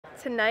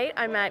Tonight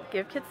I'm at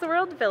Give Kids the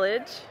World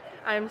Village.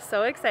 I'm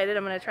so excited.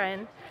 I'm going to try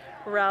and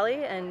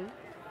rally and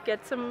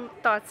get some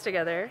thoughts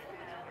together.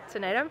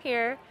 Tonight I'm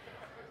here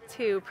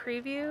to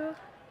preview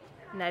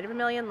Night of a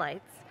Million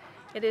Lights.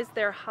 It is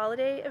their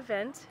holiday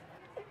event.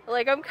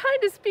 Like, I'm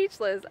kind of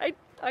speechless. I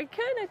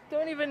kind of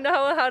don't even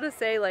know how to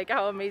say like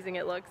how amazing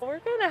it looks. We're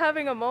kind of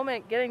having a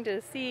moment getting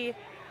to see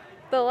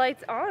the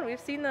lights on.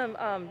 We've seen them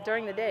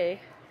during the day,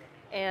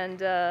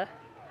 and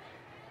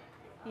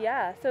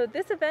yeah, so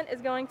this event is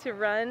going to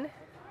run.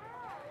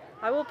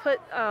 I will put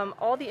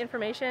all the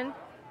information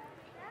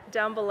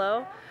down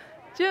below.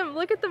 Jim,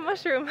 look at the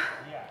mushroom.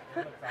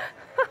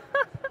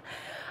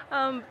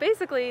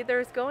 Basically,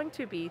 there's going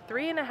to be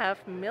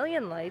 3.5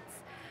 million lights.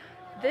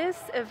 This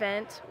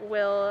event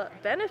will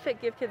benefit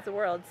Give Kids the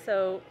World,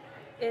 so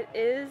it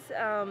is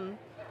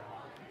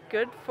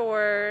good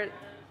for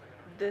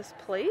this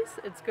place.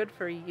 It's good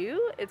for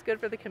you. It's good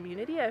for the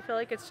community. I feel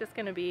like it's just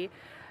going to be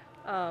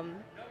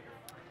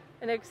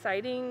an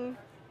exciting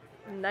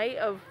night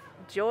of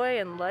joy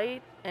and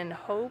light and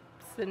hopes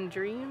and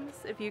dreams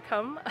if you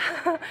come.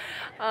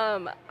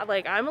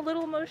 Like, I'm a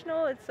little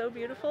emotional. It's so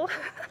beautiful.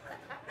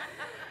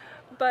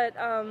 But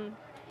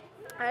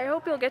I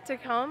hope you'll get to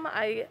come.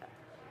 I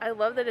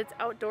love that it's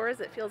outdoors.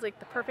 It feels like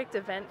the perfect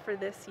event for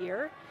this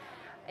year.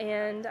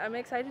 And I'm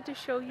excited to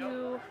show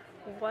you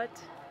what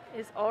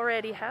is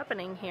already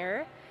happening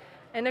here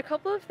and a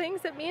couple of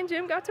things that me and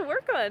Jim got to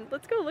work on.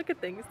 Let's go look at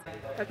things.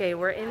 Okay,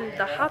 we're in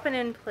the Hoppin'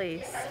 In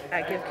place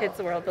at Give Kids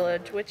the World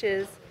Village, which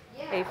is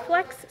a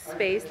flex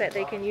space that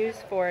they can use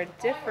for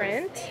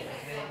different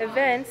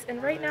events.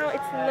 And right now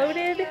it's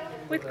loaded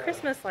with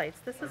Christmas lights.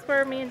 This is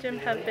where me and Jim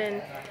have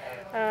been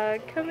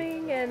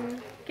coming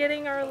and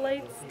getting our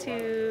lights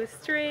to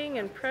string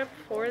and prep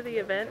for the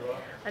event.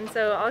 And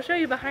so I'll show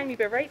you behind me,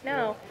 but right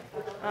now,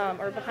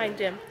 or behind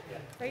Jim,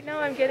 right now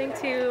I'm getting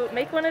to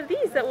make one of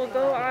these that will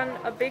go on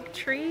a big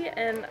tree,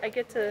 and I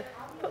get to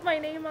put my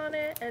name on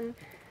it, and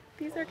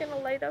these are gonna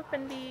light up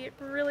and be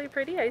really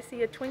pretty. I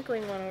see a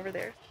twinkling one over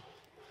there.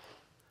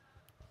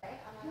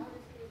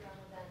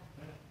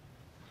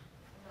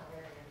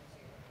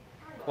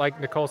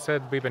 Like Nicole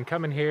said, we've been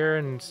coming here,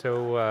 and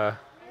so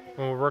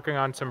when we're working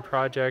on some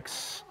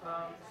projects,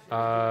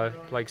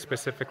 like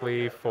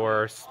specifically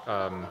for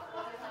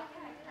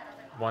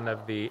one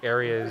of the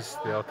areas,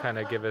 they'll kind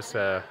of give us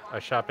a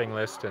shopping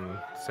list and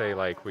say,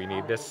 like, we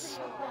need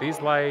these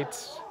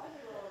lights,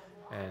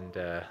 and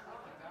so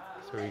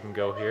we can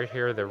go here.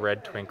 Here are the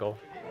red twinkle,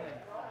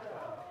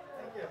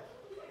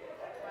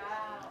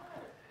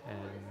 and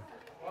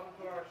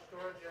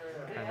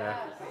kind of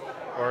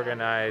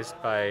organized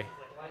by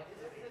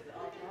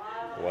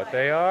what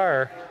they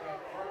are.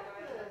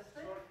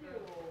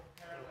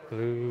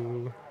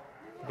 Blue,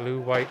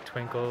 white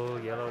twinkle,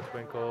 yellow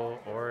twinkle,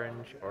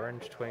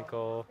 orange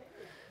twinkle,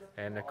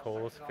 and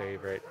Nicole's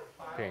favorite,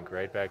 pink,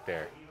 right back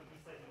there.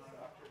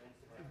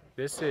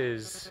 This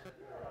is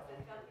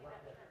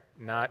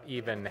not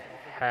even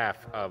half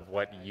of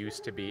what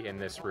used to be in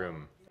this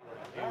room.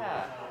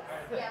 Yeah.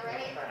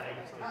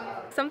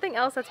 Something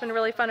else that's been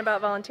really fun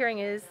about volunteering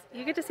is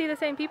you get to see the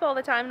same people all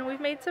the time, and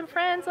we've made some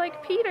friends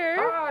like Peter.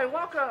 Hi,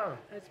 welcome.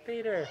 It's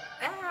Peter.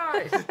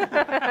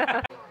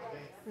 Hi.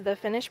 The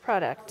finished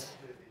product.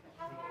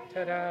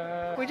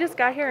 Ta-da. We just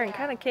got here and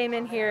kind of came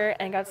in here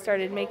and got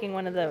started making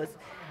one of those.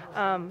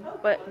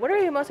 But what are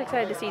you most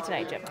excited to see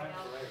tonight, Jim?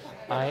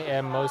 I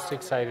am most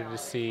excited to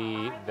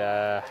see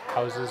the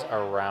houses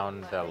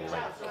around the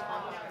lake.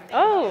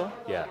 Oh,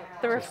 yeah.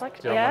 The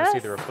reflection. Still want to see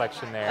the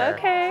reflection there.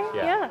 Okay,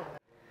 yeah.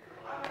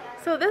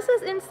 So this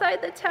is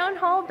inside the town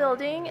hall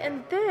building,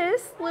 and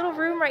this little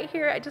room right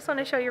here, I just want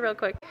to show you real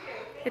quick.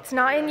 It's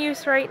not in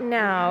use right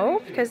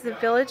now because the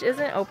village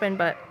isn't open,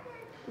 but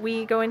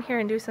we go in here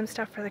and do some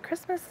stuff for the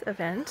Christmas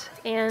event,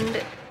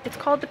 and it's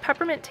called the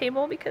peppermint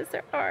table because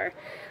there are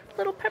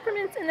little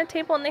peppermints in the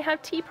table, and they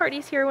have tea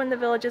parties here when the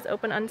village is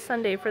open on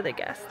Sunday for the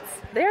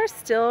guests. They are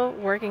still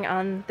working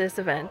on this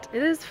event.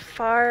 It is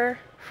far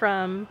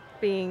from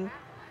being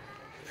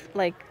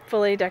like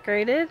fully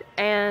decorated,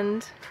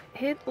 and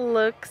it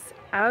looks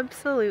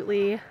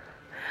absolutely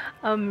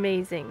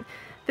amazing.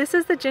 This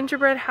is the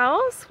gingerbread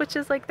house, which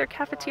is like their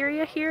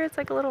cafeteria here. It's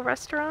like a little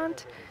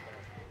restaurant.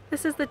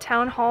 This is the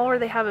town hall where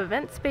they have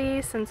event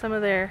space and some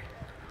of their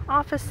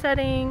office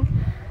setting.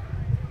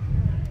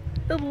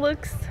 It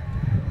looks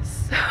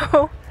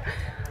so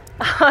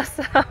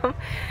awesome.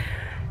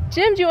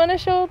 Jim, do you want to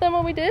show them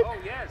what we did? Oh,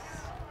 yes.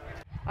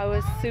 I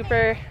was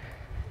super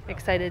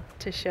excited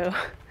to show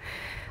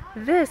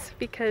this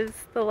because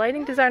the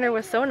lighting designer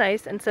was so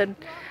nice and said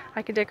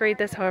I could decorate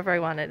this however I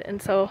wanted, and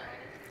so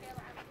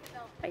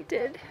I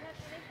did.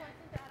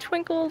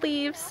 Twinkle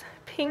leaves,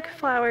 pink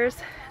flowers,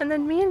 and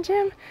then me and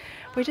Jim,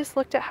 we just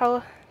looked at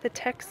how the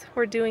techs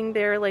were doing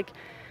their like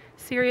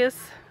serious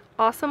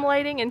awesome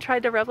lighting and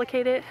tried to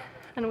replicate it,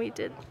 and we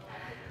did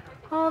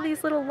all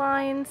these little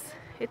lines.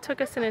 It took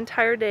us an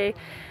entire day,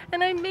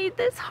 and I made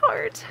this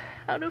heart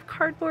out of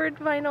cardboard,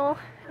 vinyl,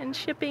 and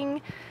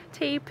shipping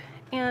tape,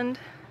 and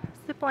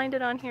zip lined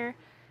it on here.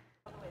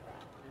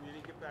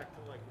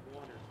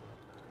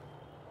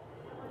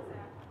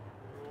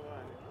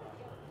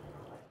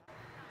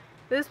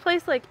 This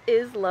place like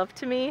is love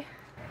to me.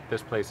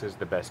 This place is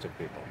the best of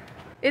people.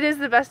 It is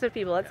the best of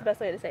people. That's the best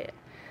way to say it.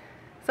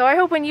 So I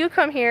hope when you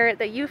come here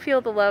that you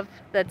feel the love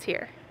that's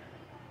here.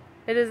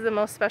 It is the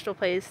most special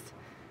place,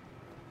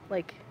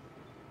 like,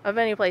 of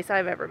any place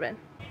I've ever been.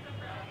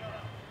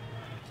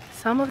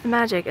 Some of the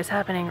magic is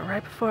happening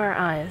right before our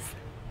eyes.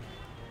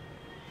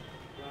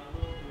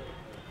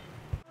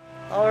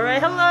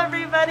 Alright, hello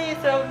everybody!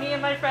 So me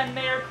and my friend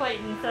Mayor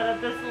Clayton set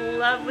up this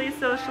lovely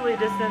socially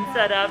distanced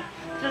setup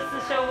just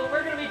to show what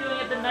we're going to be doing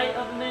at the Night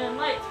of a Million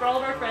Lights for all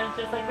of our friends,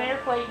 just like Mayor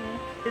Clayton,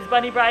 his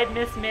bunny bride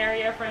Miss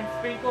Mary, our friend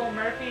Sprinkle,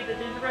 Murphy, the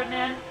gingerbread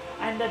man,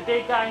 and the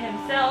big guy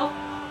himself,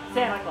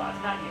 Santa Claus,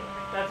 not you.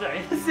 That's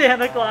right,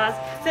 Santa Claus.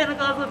 Santa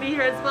Claus will be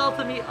here as well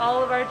to meet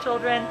all of our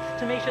children,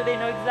 to make sure they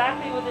know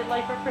exactly what they'd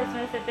like for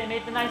Christmas if they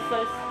made the nice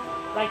list,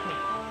 like me.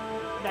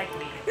 Like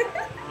me.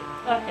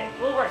 Okay,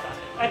 we'll work on it.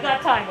 I've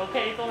got time,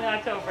 okay? It's only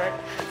October.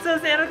 So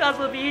Santa Claus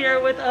will be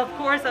here with, of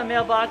course, a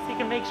mailbox. You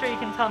can make sure you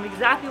can tell him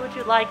exactly what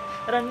you'd like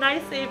at a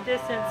nice, safe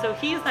distance so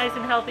he's nice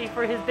and healthy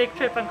for his big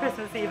trip on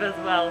Christmas Eve as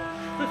well.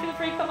 So feel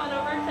free to come on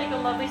over and take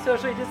a lovely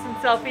socially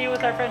distanced selfie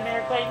with our friend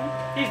Mayor Clayton.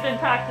 He's been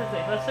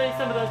practicing. Let's show you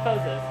some of those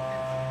poses.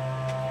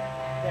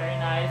 Very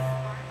nice.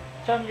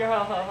 Show him your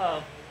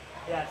ho-ho-ho.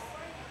 Yes.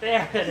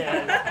 There it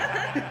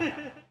is.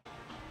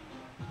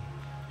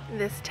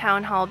 This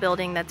town hall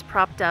building that's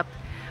propped up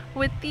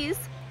with these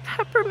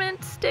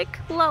peppermint stick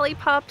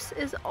lollipops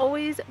is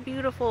always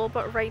beautiful,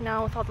 but right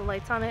now with all the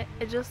lights on it,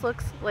 it just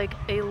looks like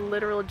a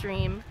literal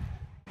dream.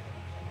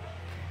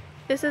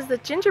 This is the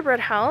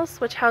gingerbread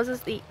house, which houses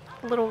the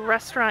little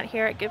restaurant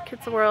here at Give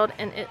Kids the World,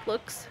 and it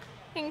looks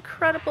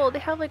incredible. They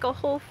have like a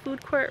whole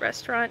food court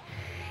restaurant,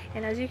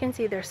 and as you can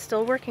see, they're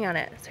still working on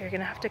it, so you're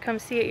gonna have to come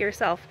see it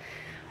yourself.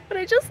 But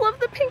I just love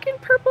the pink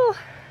and purple.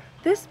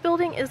 This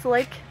building is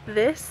like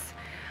this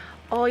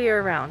all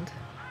year round.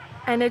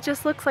 And it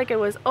just looks like it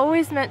was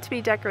always meant to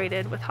be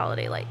decorated with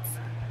holiday lights.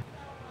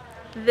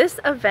 This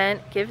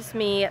event gives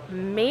me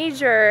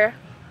major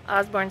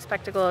Osborne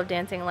Spectacle of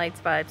Dancing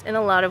Lights vibes in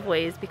a lot of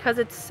ways because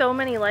it's so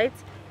many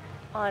lights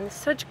on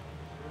such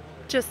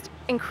just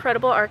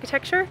incredible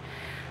architecture.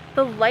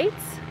 The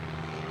lights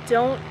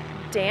don't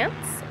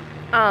dance.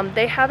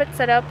 They have it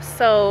set up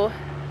so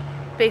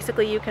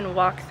basically you can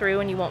walk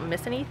through and you won't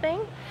miss anything,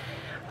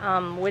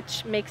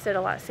 which makes it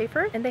a lot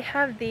safer. And they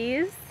have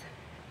these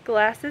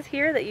glasses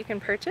here that you can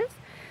purchase.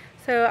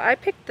 So I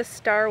picked the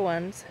star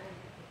ones.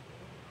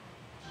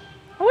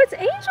 Oh, it's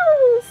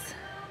angels!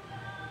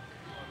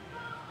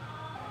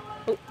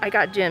 Oh, I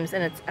got gems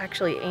and it's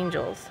actually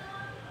angels.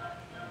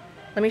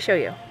 Let me show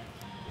you.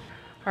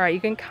 Alright,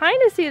 you can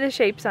kind of see the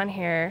shapes on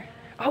here.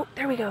 Oh,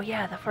 there we go.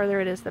 Yeah, the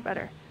farther it is, the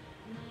better.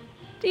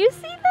 Do you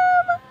see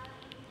them?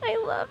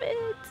 I love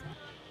it.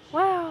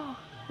 Wow.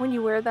 When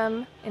you wear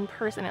them in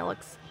person, it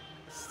looks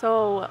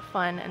so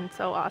fun and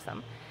so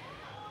awesome.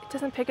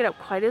 Doesn't pick it up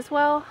quite as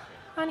well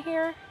on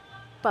here,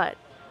 but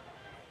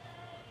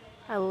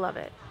I love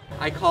it.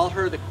 I call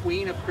her the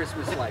queen of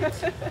Christmas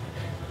lights.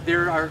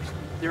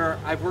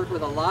 I've worked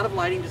with a lot of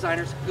lighting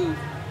designers who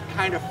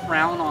kind of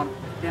frown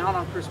down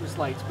on Christmas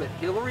lights, but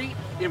Hillary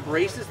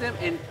embraces them,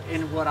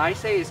 and what I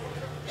say is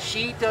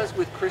she does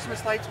with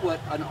Christmas lights what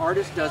an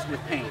artist does with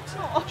paint.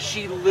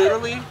 She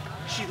literally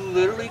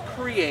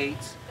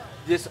creates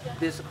this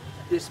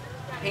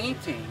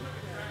painting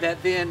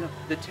that then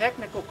the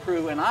technical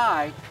crew and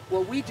I,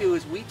 what we do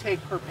is we take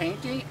her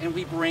painting and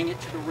we bring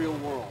it to the real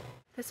world.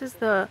 This is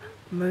the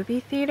movie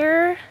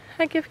theater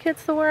at Give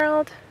Kids the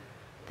World.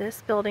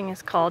 This building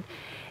is called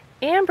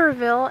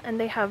Amberville, and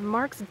they have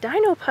Mark's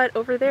Dino Putt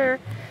over there.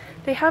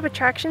 They have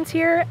attractions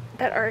here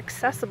that are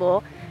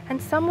accessible,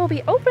 and some will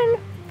be open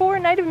for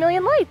Night of a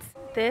Million Lights.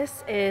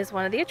 This is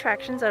one of the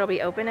attractions that will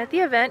be open at the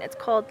event. It's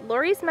called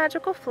Lori's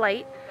Magical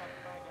Flight,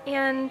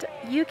 and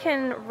you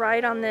can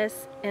ride on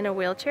this in a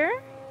wheelchair.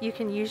 You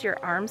can use your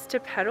arms to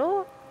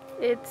pedal.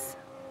 It's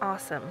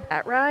awesome.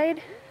 That ride,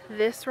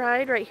 this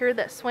ride right here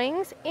that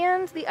swings,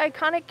 and the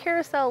iconic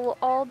carousel will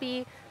all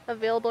be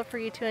available for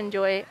you to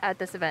enjoy at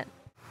this event.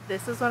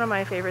 This is one of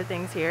my favorite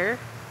things here.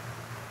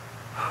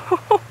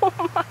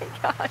 Oh my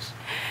gosh.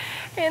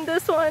 And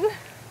this one.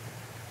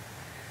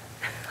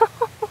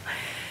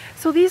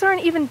 So these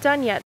aren't even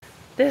done yet.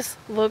 This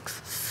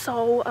looks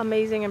so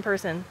amazing in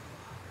person.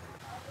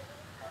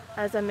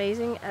 As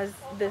amazing as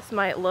this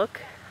might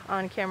look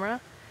on camera,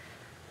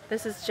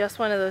 this is just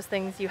one of those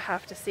things you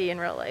have to see in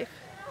real life.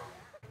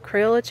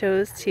 Crayola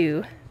chose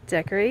to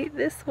decorate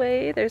this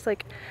way. There's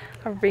like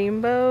a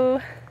rainbow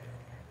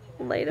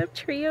light up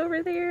tree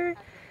over there,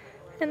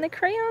 and the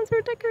crayons are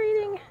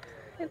decorating.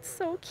 It's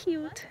so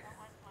cute.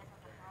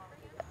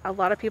 A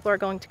lot of people are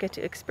going to get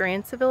to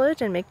experience the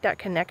village and make that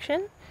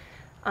connection.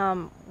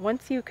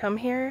 Once you come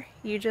here,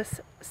 you just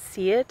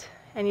see it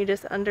and you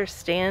just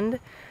understand.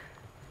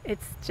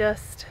 It's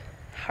just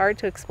hard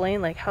to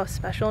explain like how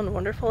special and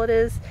wonderful it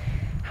is,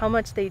 how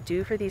much they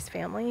do for these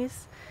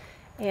families,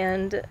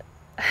 and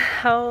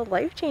how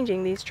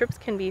life-changing these trips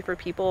can be for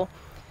people.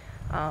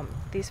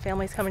 These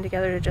families coming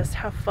together to just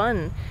have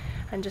fun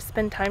and just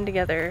spend time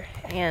together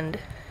and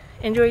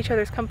enjoy each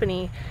other's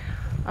company.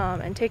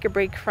 and take a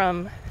break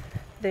from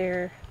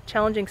their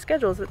challenging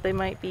schedules that they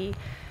might be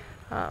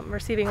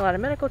receiving a lot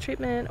of medical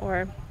treatment,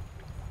 or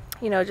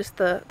you know, just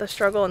the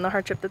struggle and the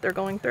hardship that they're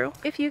going through.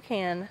 If you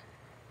can,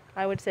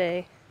 I would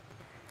say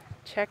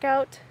check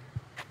out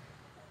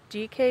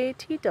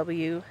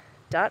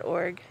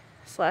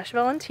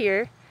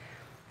gktw.org/volunteer.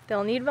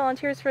 They'll need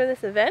volunteers for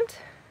this event,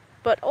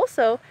 but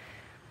also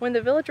when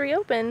the village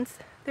reopens,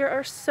 there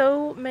are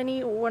so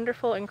many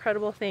wonderful,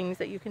 incredible things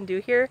that you can do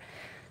here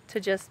to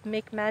just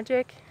make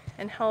magic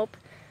and help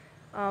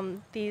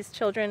these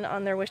children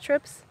on their wish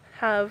trips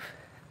have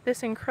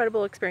this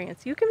incredible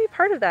experience. You can be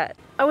part of that.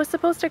 I was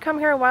supposed to come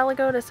here a while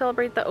ago to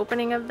celebrate the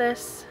opening of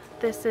this.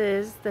 This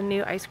is the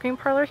new ice cream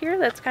parlor here.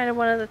 That's kind of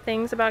one of the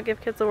things about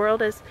Give Kids the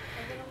World is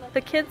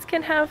the kids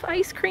can have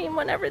ice cream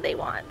whenever they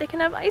want. They can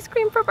have ice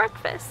cream for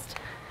breakfast.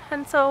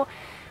 And so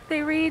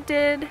they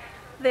redid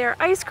their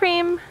ice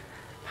cream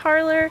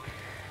parlor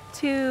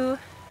to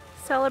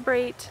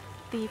celebrate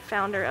the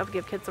founder of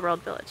Give Kids the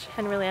World Village,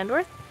 Henry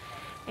Landworth.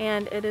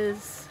 And it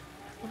is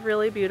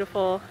really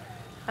beautiful.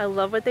 I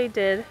love what they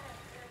did.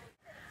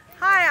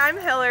 Hi, I'm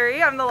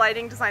Hillary. I'm the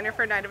lighting designer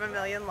for Night of a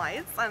Million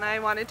Lights, and I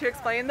wanted to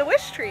explain the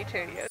wish tree to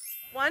you.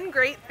 One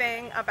great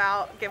thing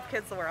about Give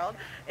Kids the World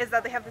is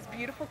that they have this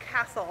beautiful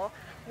castle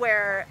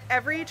where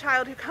every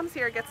child who comes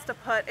here gets to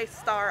put a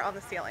star on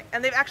the ceiling,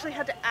 and they've actually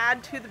had to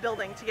add to the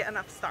building to get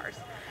enough stars.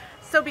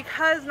 So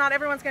because not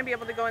everyone's going to be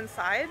able to go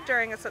inside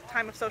during a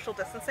time of social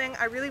distancing,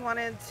 I really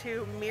wanted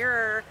to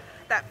mirror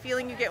that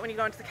feeling you get when you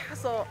go into the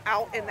castle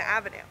out in the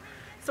avenue.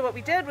 So what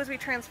we did was we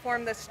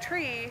transformed this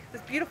tree,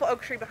 this beautiful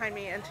oak tree behind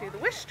me, into the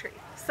wish tree.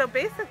 So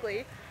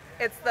basically,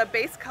 it's the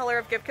base color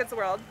of Give Kids the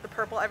World, the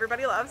purple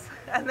everybody loves,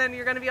 and then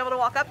you're going to be able to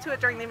walk up to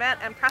it during the event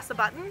and press a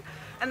button,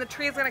 and the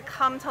tree is going to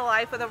come to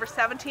life with over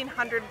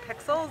 1,700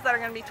 pixels that are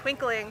going to be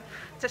twinkling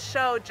to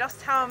show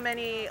just how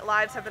many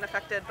lives have been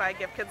affected by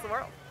Give Kids the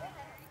World.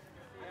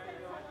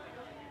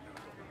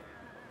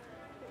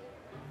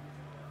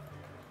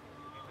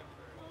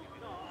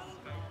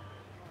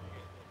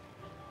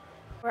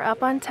 We're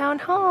up on Town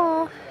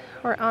Hall.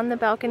 We're on the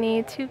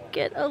balcony to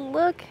get a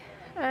look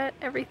at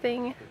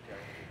everything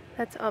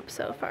that's up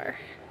so far.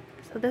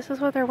 So this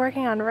is what they're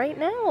working on right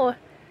now.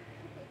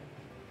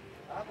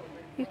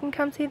 You can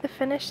come see the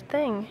finished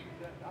thing.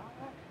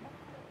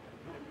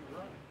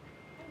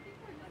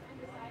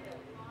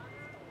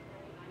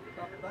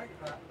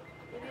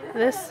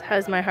 This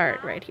has my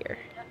heart right here.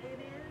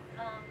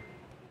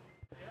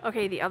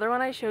 Okay, the other one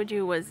I showed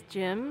you was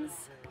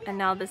Jim's, and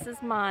now this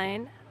is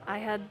mine. I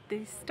had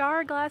these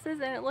star glasses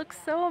and it looks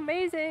so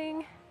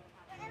amazing.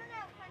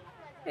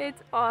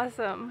 It's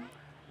awesome.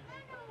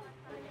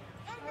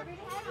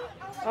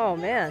 Oh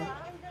man,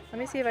 let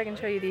me see if I can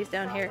show you these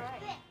down here.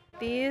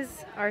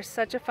 These are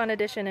such a fun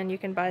addition and you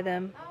can buy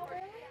them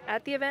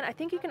at the event. I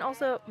think you can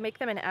also make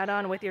them an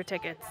add-on with your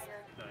tickets.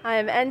 I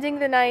am ending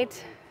the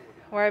night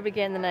where I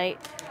began the night,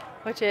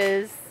 which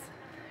is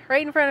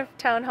right in front of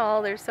Town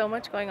Hall. There's so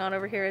much going on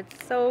over here.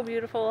 It's so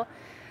beautiful.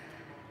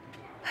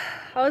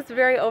 I was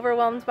very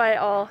overwhelmed by it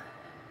all.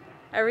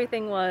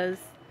 Everything was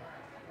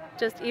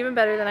just even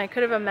better than I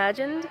could have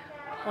imagined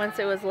once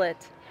it was lit.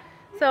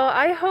 So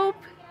I hope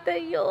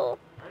that you'll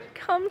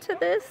come to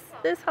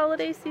this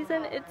holiday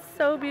season. It's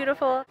so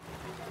beautiful.